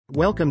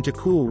Welcome to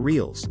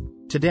KoolReels.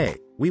 Today,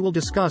 we will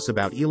discuss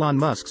about Elon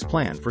Musk's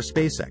plan for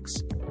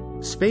SpaceX.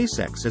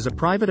 SpaceX is a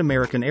private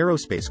American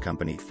aerospace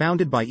company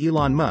founded by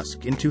Elon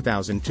Musk in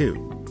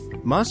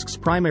 2002. Musk's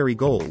primary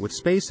goal with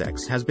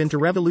SpaceX has been to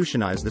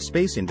revolutionize the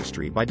space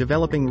industry by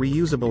developing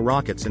reusable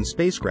rockets and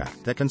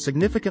spacecraft that can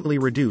significantly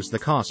reduce the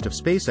cost of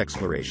space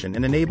exploration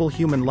and enable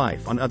human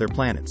life on other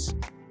planets.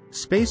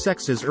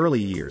 SpaceX's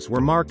early years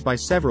were marked by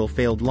several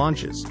failed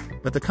launches,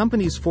 but the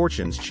company's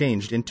fortunes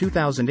changed in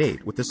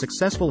 2008 with the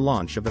successful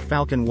launch of the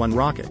Falcon 1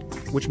 rocket,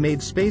 which made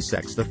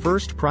SpaceX the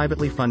first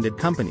privately funded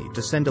company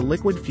to send a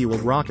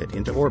liquid-fueled rocket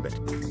into orbit.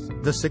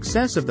 The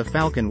success of the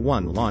Falcon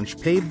 1 launch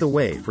paved the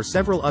way for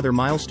several other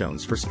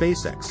milestones for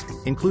SpaceX,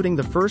 including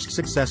the first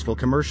successful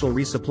commercial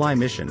resupply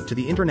mission to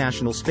the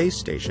International Space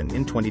Station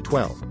in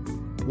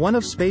 2012. One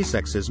of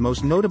SpaceX's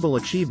most notable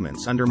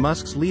achievements under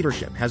Musk's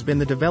leadership has been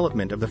the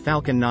development of the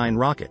Falcon 9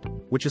 rocket,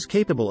 which is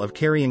capable of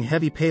carrying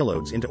heavy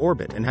payloads into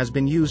orbit and has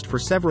been used for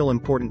several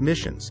important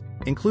missions,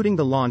 including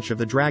the launch of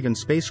the Dragon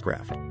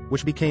spacecraft,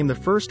 which became the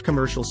first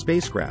commercial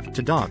spacecraft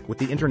to dock with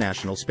the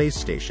International Space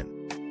Station.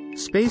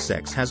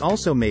 SpaceX has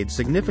also made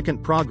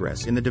significant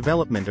progress in the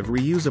development of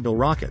reusable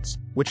rockets,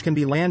 which can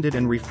be landed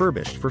and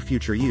refurbished for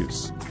future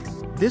use.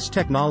 This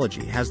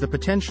technology has the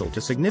potential to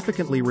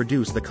significantly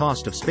reduce the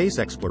cost of space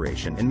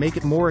exploration and make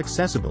it more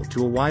accessible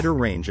to a wider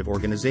range of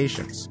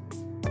organizations.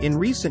 In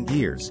recent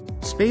years,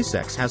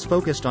 SpaceX has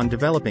focused on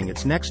developing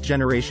its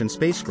next-generation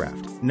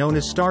spacecraft, known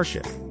as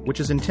Starship,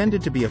 which is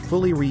intended to be a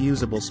fully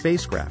reusable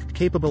spacecraft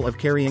capable of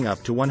carrying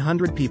up to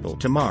 100 people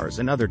to Mars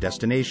and other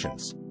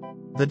destinations.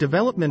 The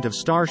development of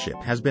Starship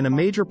has been a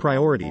major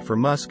priority for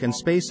Musk and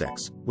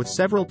SpaceX, with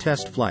several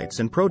test flights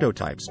and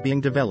prototypes being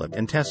developed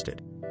and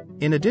tested.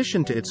 In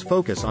addition to its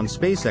focus on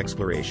space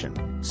exploration,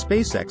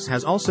 SpaceX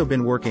has also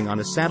been working on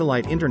a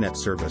satellite internet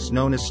service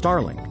known as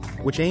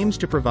Starlink, which aims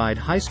to provide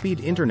high-speed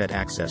internet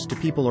access to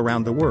people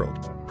around the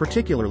world,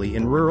 particularly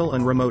in rural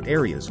and remote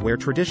areas where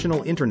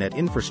traditional internet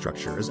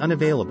infrastructure is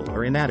unavailable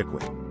or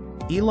inadequate.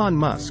 Elon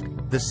Musk,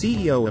 the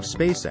CEO of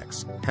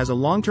SpaceX, has a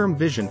long-term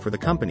vision for the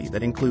company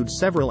that includes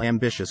several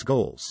ambitious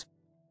goals.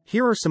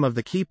 Here are some of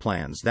the key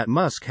plans that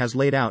Musk has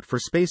laid out for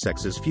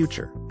SpaceX's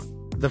future.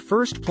 The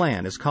first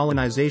plan is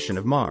colonization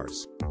of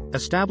Mars.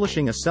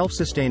 Establishing a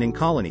self-sustaining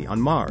colony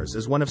on Mars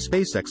is one of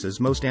SpaceX's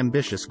most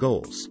ambitious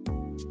goals.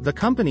 The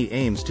company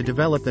aims to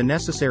develop the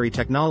necessary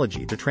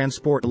technology to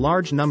transport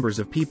large numbers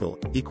of people,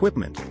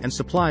 equipment, and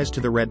supplies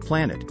to the Red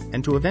Planet,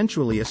 and to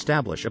eventually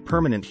establish a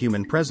permanent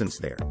human presence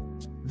there.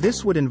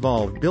 This would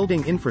involve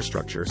building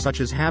infrastructure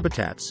such as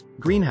habitats,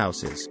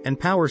 greenhouses, and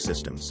power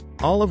systems,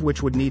 all of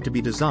which would need to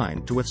be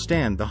designed to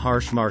withstand the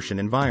harsh Martian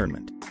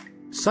environment.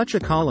 Such a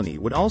colony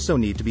would also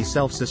need to be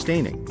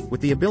self-sustaining, with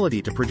the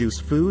ability to produce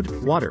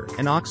food, water,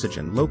 and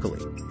oxygen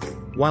locally.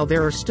 While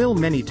there are still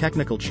many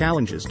technical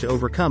challenges to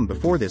overcome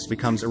before this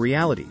becomes a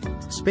reality,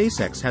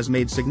 SpaceX has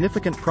made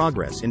significant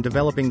progress in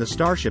developing the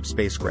Starship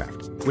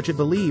spacecraft, which it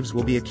believes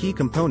will be a key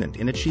component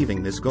in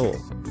achieving this goal.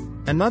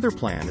 Another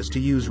plan is to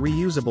use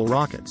reusable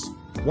rockets.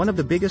 One of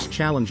the biggest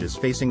challenges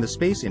facing the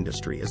space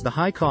industry is the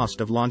high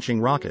cost of launching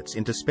rockets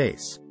into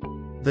space.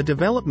 The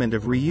development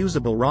of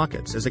reusable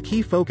rockets is a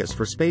key focus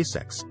for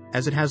SpaceX,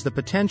 as it has the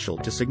potential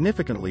to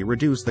significantly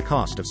reduce the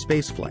cost of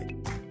spaceflight.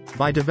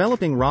 By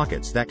developing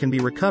rockets that can be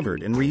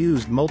recovered and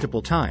reused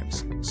multiple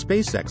times,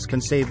 SpaceX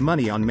can save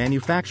money on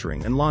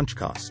manufacturing and launch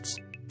costs.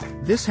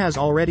 This has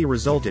already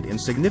resulted in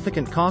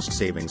significant cost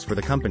savings for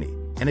the company,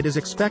 and it is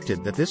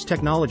expected that this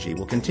technology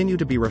will continue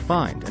to be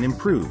refined and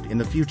improved in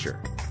the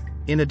future.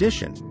 In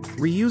addition,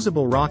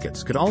 reusable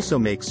rockets could also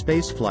make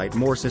spaceflight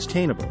more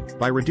sustainable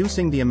by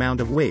reducing the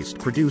amount of waste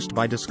produced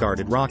by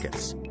discarded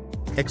rockets.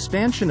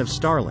 Expansion of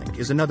Starlink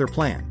is another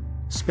plan.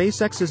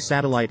 SpaceX's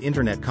satellite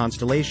internet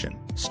constellation,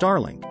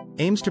 Starlink,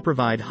 aims to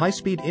provide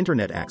high-speed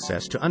internet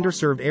access to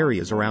underserved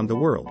areas around the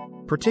world,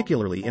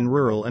 particularly in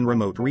rural and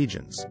remote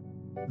regions.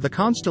 The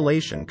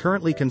constellation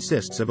currently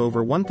consists of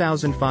over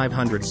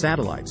 1,500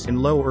 satellites in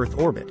low Earth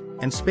orbit,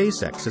 and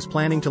SpaceX is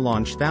planning to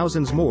launch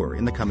thousands more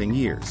in the coming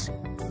years.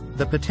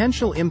 The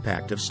potential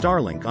impact of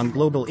Starlink on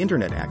global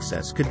internet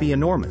access could be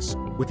enormous,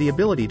 with the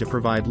ability to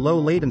provide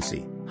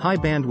low-latency,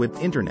 high-bandwidth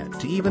internet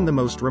to even the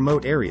most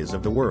remote areas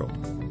of the world.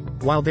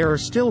 While there are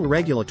still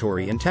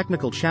regulatory and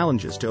technical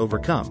challenges to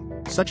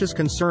overcome, such as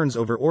concerns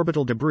over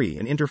orbital debris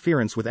and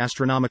interference with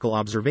astronomical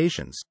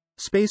observations,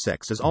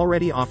 SpaceX is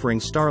already offering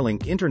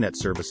Starlink internet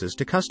services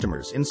to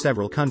customers in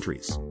several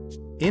countries.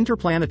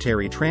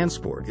 Interplanetary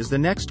transport is the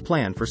next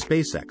plan for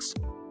SpaceX.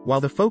 While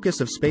the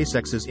focus of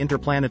SpaceX's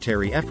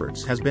interplanetary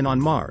efforts has been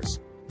on Mars,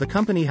 the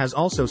company has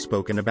also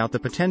spoken about the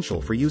potential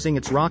for using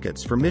its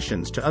rockets for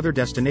missions to other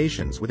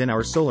destinations within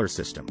our solar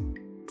system.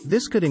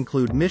 This could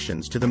include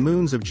missions to the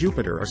moons of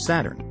Jupiter or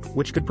Saturn,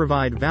 which could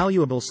provide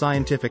valuable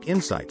scientific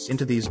insights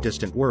into these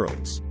distant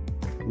worlds.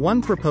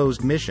 One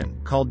proposed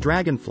mission, called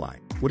Dragonfly,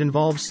 would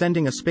involve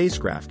sending a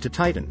spacecraft to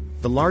Titan,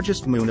 the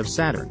largest moon of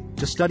Saturn,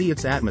 to study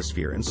its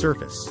atmosphere and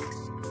surface.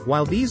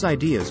 While these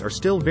ideas are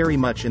still very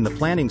much in the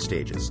planning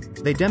stages,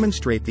 they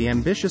demonstrate the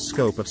ambitious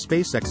scope of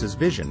SpaceX's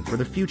vision for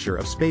the future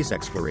of space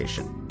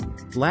exploration.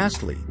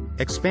 Lastly,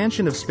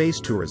 expansion of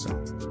space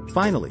tourism.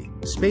 Finally,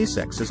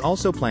 SpaceX is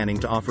also planning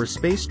to offer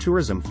space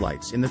tourism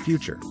flights in the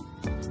future.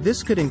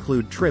 This could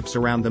include trips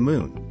around the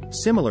moon,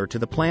 similar to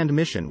the planned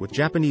mission with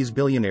Japanese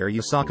billionaire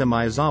Yusaku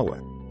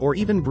Maezawa, or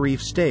even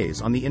brief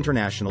stays on the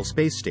International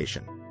Space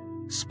Station.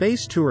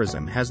 Space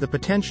tourism has the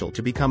potential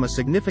to become a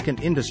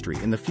significant industry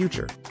in the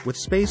future, with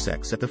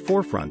SpaceX at the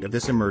forefront of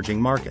this emerging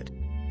market.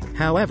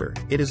 However,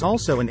 it is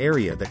also an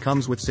area that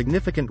comes with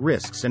significant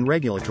risks and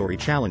regulatory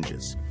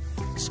challenges.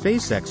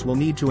 SpaceX will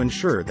need to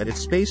ensure that its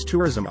space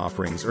tourism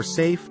offerings are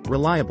safe,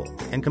 reliable,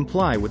 and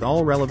comply with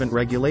all relevant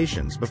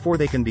regulations before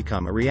they can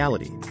become a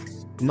reality.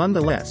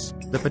 Nonetheless,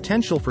 the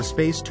potential for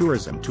space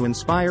tourism to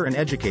inspire and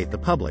educate the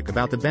public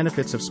about the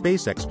benefits of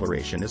space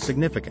exploration is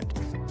significant.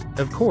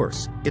 Of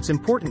course, it's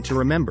important to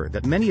remember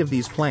that many of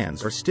these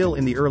plans are still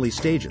in the early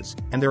stages,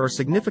 and there are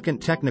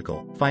significant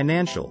technical,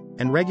 financial,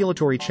 and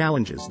regulatory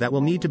challenges that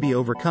will need to be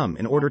overcome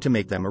in order to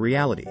make them a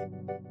reality.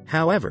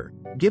 However,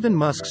 given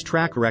Musk's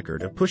track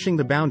record of pushing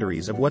the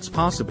boundaries of what's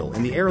possible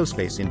in the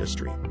aerospace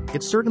industry,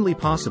 it's certainly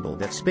possible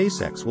that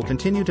SpaceX will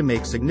continue to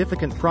make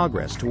significant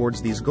progress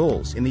towards these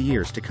goals in the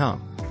years to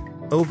come.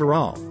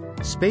 Overall,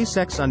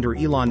 SpaceX under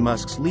Elon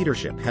Musk's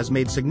leadership has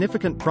made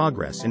significant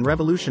progress in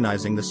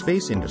revolutionizing the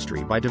space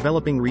industry by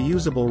developing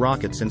reusable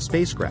rockets and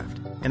spacecraft,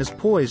 and is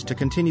poised to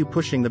continue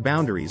pushing the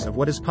boundaries of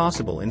what is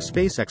possible in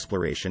space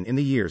exploration in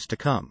the years to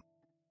come.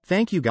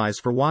 Thank you guys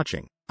for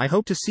watching. I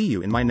hope to see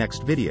you in my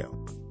next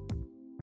video.